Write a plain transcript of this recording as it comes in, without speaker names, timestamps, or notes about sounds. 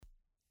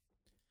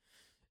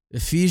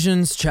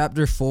Ephesians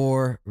chapter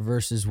 4,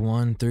 verses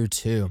 1 through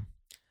 2.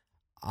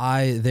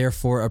 I,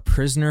 therefore, a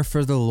prisoner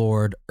for the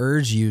Lord,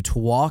 urge you to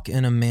walk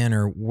in a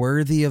manner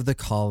worthy of the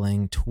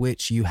calling to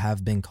which you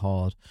have been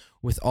called,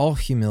 with all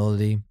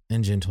humility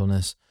and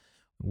gentleness,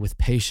 with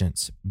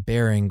patience,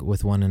 bearing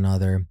with one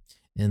another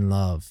in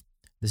love.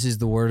 This is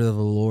the word of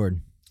the Lord.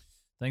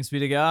 Thanks be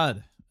to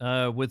God.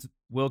 With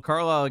Will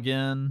Carlisle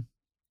again,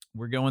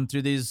 we're going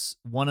through these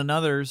one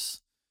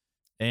another's,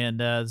 and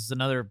this is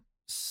another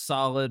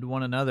solid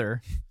one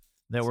another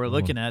that we're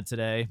looking at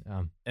today.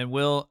 And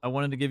Will, I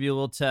wanted to give you a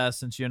little test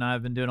since you and I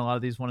have been doing a lot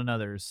of these one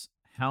another's.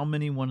 How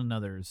many one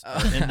another's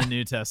are in the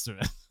New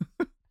Testament?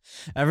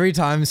 Every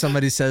time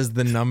somebody says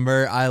the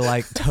number,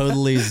 I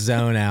totally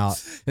zone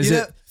out. Is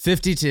it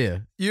 52?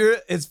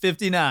 It's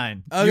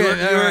 59. Okay, you were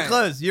right.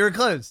 close. You were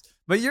close.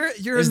 But you're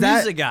a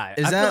music guy.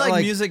 I feel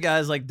like music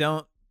guys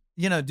don't,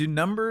 do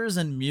numbers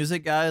and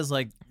music guys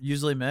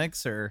usually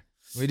mix, or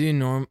we do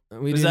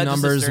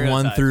numbers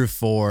 1 through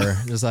 4.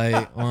 Just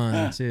like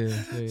 1, 2,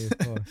 3,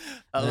 4.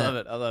 I love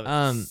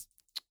it.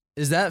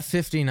 Is that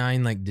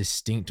 59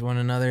 distinct one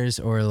another's,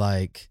 or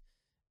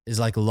is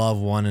love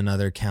one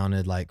another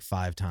counted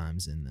 5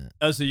 times in that?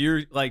 Oh, so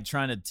you're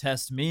trying to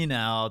test me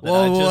now that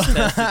I just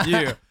tested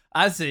you.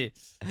 I see.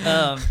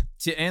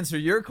 To answer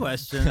your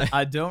question,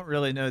 I don't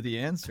really know the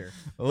answer,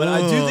 but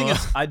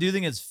I do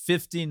think it's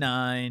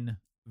 59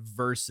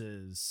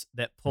 verses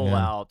that pull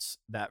out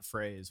that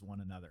phrase "one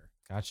another."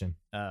 Gotcha.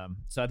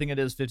 So I think it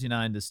is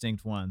 59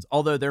 distinct ones.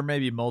 Although there may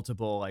be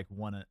multiple, love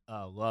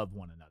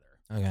one another.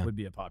 Okay. Would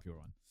be a popular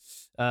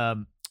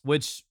one.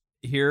 Which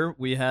here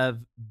we have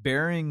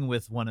bearing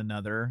with one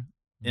another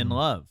in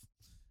love.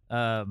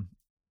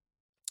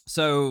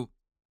 So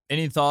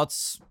any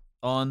thoughts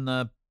on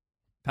the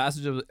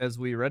passage as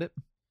we read it?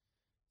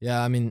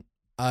 Yeah, I mean,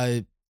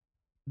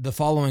 the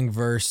following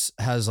verse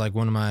has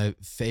one of my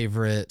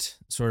favorite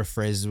sort of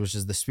phrases, which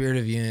is the spirit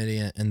of unity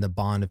and the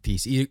bond of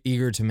peace,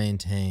 eager to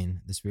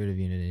maintain the spirit of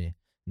unity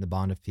and the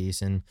bond of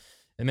peace. And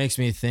it makes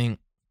me think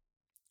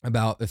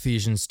about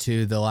Ephesians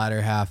 2, the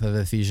latter half of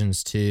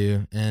Ephesians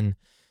 2, and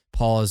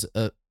Paul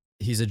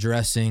he's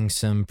addressing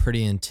some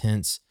pretty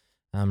intense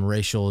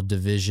racial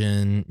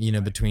division,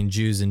 between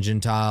Jews and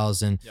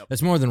Gentiles, and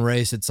it's more than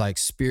race. It's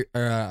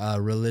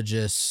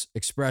religious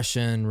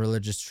expression,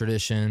 religious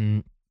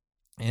tradition,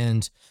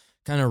 and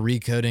kind of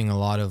recoding a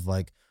lot of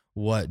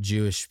what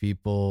Jewish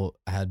people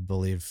had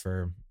believed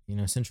for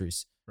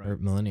centuries or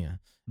millennia.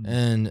 Mm-hmm.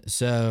 And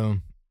so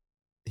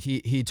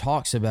he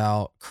talks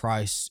about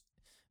Christ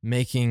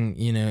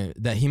making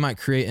that he might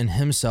create in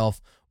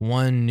himself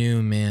one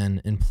new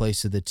man in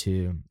place of the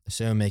two,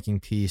 so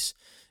making peace.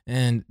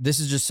 And this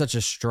is just such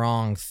a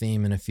strong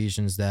theme in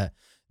Ephesians, that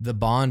the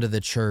bond of the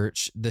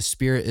church, the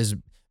Spirit is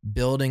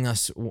building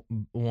us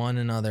one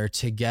another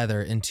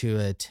together into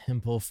a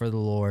temple for the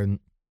Lord.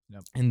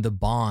 Yep. And the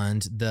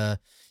bond,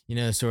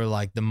 sort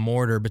of the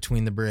mortar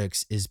between the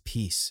bricks, is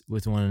peace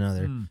with one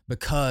another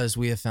because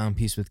we have found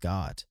peace with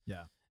God.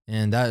 Yeah.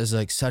 And that is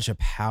such a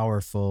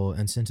powerful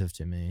incentive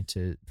to me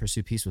to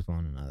pursue peace with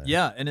one another.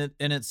 Yeah. And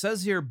it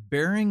says here,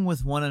 bearing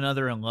with one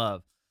another in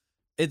love.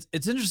 It's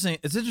interesting.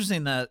 It's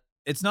interesting that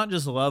it's not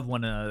just love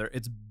one another,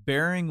 it's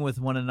bearing with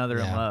one another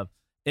in love.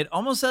 It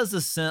almost has the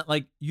sense,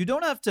 you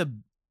don't have to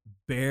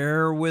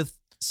bear with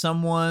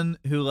someone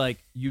who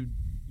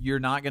you're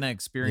not going to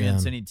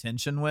experience any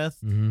tension with.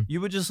 Mm-hmm. You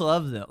would just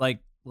love them,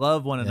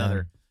 love one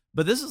another.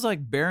 But this is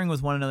bearing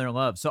with one another in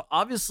love. So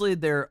obviously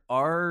there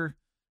are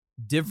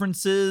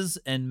differences,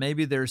 and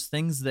maybe there's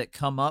things that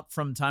come up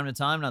from time to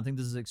time. And I think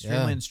this is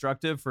extremely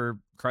instructive for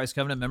Christ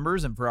Covenant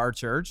members and for our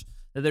church,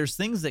 that there's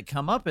things that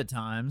come up at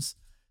times,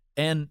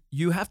 and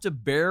you have to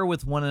bear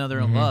with one another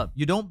in love.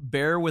 You don't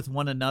bear with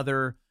one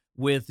another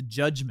with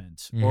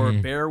judgment or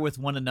bear with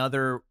one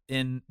another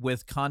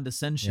with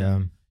condescension.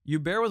 Yeah. You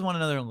bear with one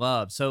another in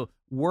love. So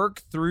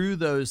work through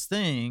those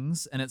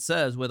things. And it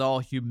says, with all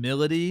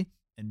humility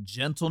and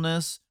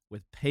gentleness,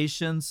 with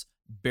patience,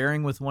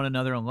 bearing with one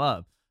another in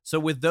love. So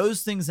with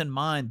those things in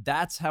mind,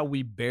 that's how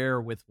we bear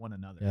with one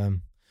another.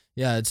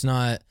 Yeah.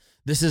 Yeah.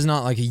 This is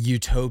not a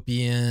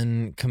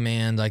utopian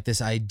command,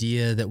 this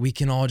idea that we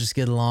can all just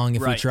get along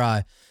if we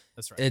try.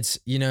 That's right. It's,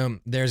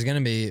 there's going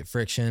to be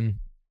friction.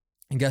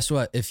 And guess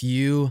what? If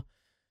you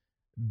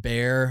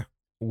bear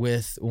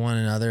with one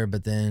another,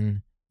 but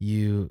then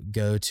you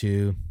go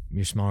to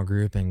your small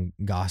group and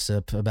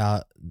gossip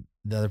about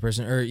the other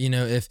person, or,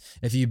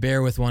 if you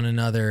bear with one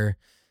another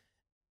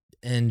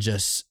and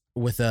just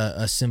with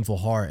a sinful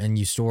heart and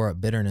you store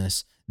up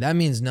bitterness, that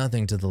means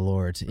nothing to the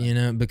Lord,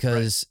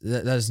 because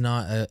that is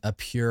not a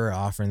pure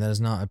offering. That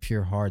is not a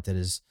pure heart that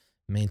is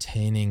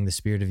maintaining the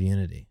spirit of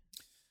unity.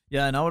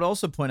 Yeah, and I would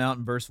also point out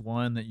in verse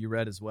 1 that you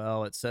read as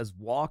well, it says,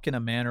 walk in a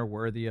manner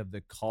worthy of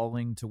the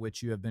calling to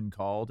which you have been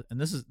called. And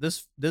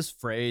this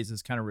phrase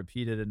is kind of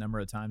repeated a number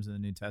of times in the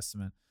New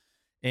Testament.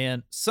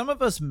 And some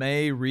of us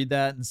may read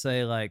that and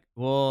say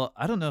well,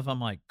 I don't know if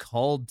I'm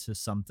called to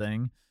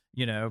something.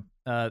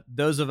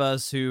 Those of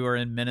us who are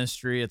in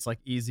ministry, it's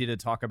easy to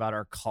talk about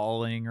our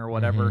calling or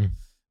whatever. Mm-hmm.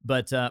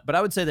 But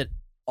I would say that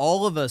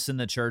all of us in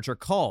the church are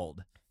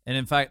called. And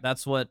in fact,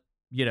 that's what,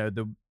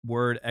 the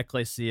word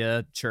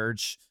ecclesia,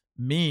 church,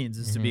 means,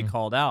 is to be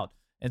called out.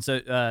 And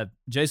so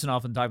Jason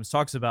oftentimes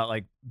talks about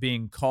like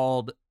being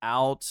called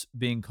out,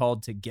 being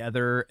called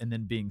together, and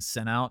then being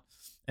sent out.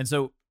 And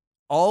so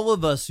all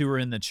of us who are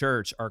in the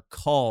church are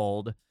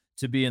called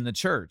to be in the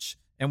church,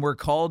 and we're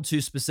called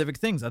to specific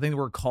things. I think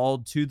we're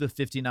called to the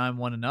 59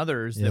 one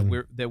another's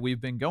that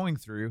we've been going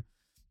through.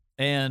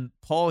 And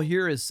Paul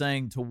here is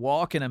saying to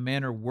walk in a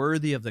manner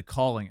worthy of the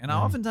calling. And I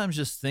oftentimes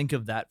just think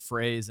of that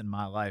phrase in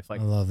my life.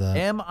 Like, I love that.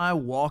 Am I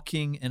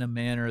walking in a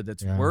manner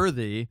that's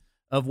worthy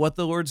of what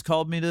the Lord's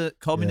called me to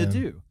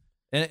do?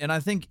 And I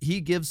think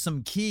he gives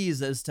some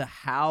keys as to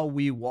how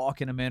we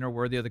walk in a manner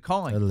worthy of the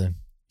calling. Totally.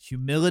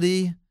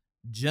 Humility,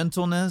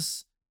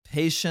 gentleness,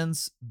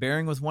 patience,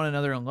 bearing with one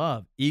another in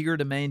love, eager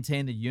to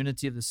maintain the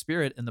unity of the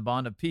Spirit and the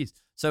bond of peace.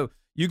 So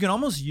you can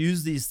almost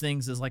use these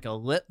things as like a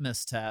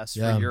litmus test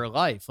for your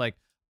life. Like,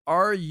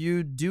 are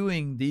you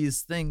doing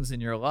these things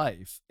in your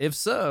life? If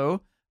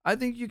so, I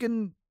think you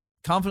can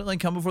confidently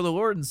come before the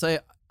Lord and say,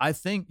 I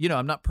think,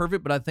 I'm not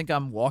perfect, but I think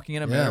I'm walking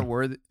in a manner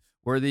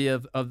worthy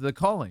of the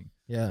calling.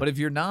 Yeah. But if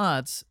you're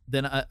not,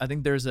 then I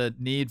think there's a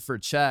need for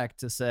check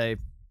to say,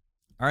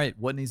 all right,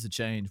 what needs to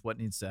change? What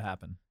needs to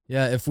happen?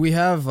 Yeah, if we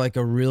have like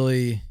a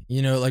really,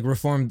 like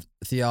Reformed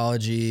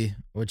theology,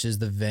 which is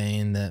the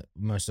vein that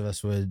most of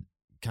us would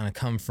kind of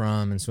come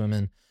from and swim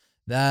in,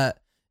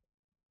 that,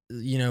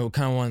 kind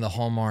of one of the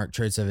hallmark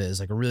traits of it is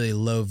like a really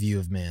low view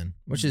of man,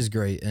 which is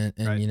great. And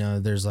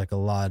right. There's like a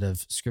lot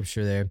of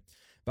scripture there.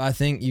 But I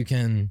think you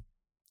can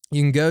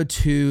go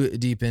too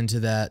deep into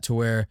that to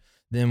where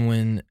then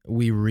when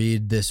we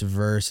read this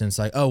verse and it's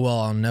like, oh,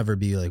 well, I'll never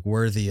be like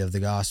worthy of the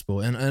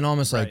gospel and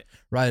almost like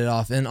write it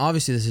off. And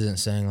obviously this isn't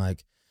saying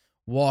like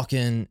walk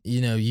in,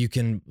 you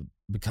can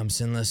become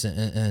sinless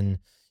and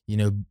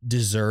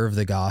deserve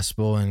the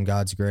gospel and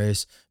God's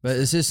grace. But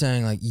this is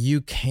saying like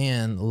you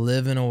can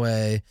live in a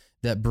way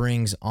that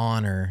brings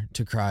honor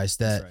to Christ,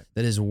 that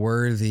is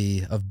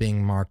worthy of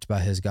being marked by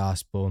his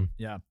gospel.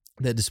 Yeah.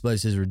 That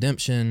displays his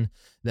redemption,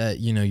 that,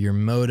 your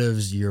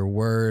motives, your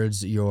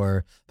words,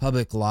 your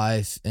public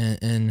life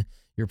and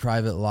your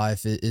private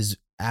life is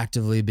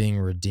actively being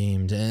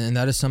redeemed. And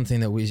that is something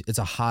that it's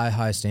a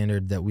high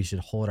standard that we should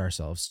hold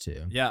ourselves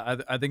to. Yeah.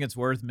 I think it's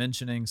worth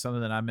mentioning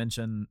something that I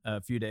mentioned a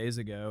few days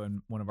ago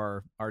in one of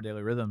our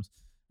daily rhythms,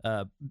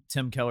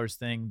 Tim Keller's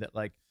thing that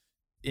like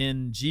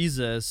in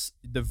Jesus,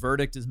 the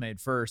verdict is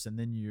made first and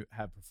then you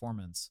have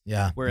performance.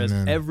 Yeah. Whereas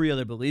every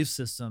other belief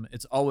system,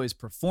 it's always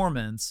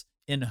performance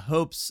in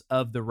hopes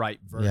of the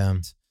right verdict. Yeah.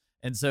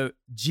 And so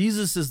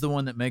Jesus is the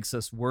one that makes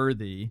us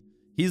worthy.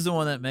 He's the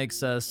one that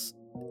makes us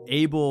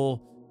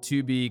able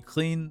to be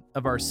clean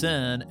of our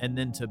sin and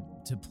then to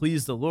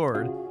please the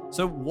Lord.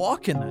 So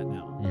walk in that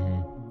now.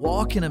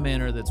 Walk in a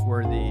manner that's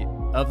worthy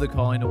of the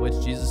calling to which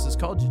Jesus has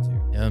called you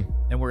to. Yeah.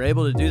 And we're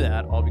able to do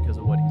that all because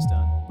of what he's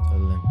done.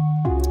 Totally.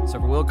 So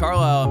for Will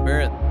Carlisle and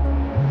Barrett.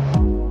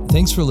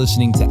 Thanks for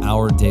listening to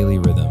Our Daily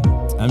Rhythm.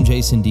 I'm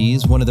Jason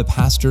Dees, one of the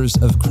pastors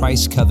of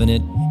Christ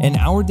Covenant, and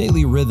Our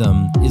Daily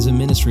Rhythm is a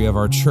ministry of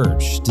our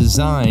church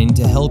designed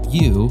to help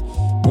you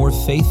more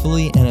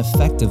faithfully and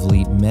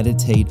effectively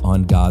meditate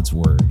on God's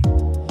Word.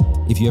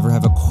 If you ever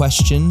have a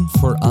question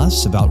for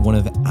us about one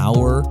of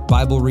our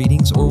Bible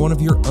readings or one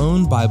of your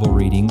own Bible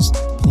readings,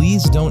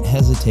 please don't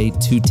hesitate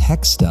to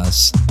text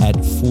us at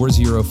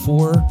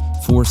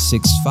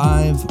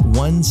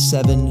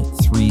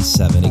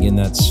 404-465-1737. Again,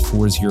 that's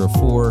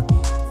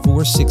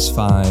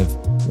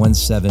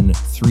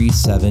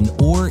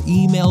 404-465-1737, or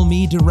email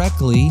me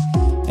directly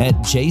at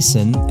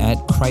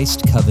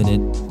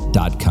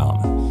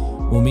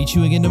jason@christcovenant.com. We'll meet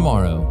you again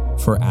tomorrow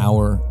for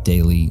Our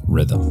Daily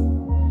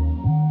Rhythm.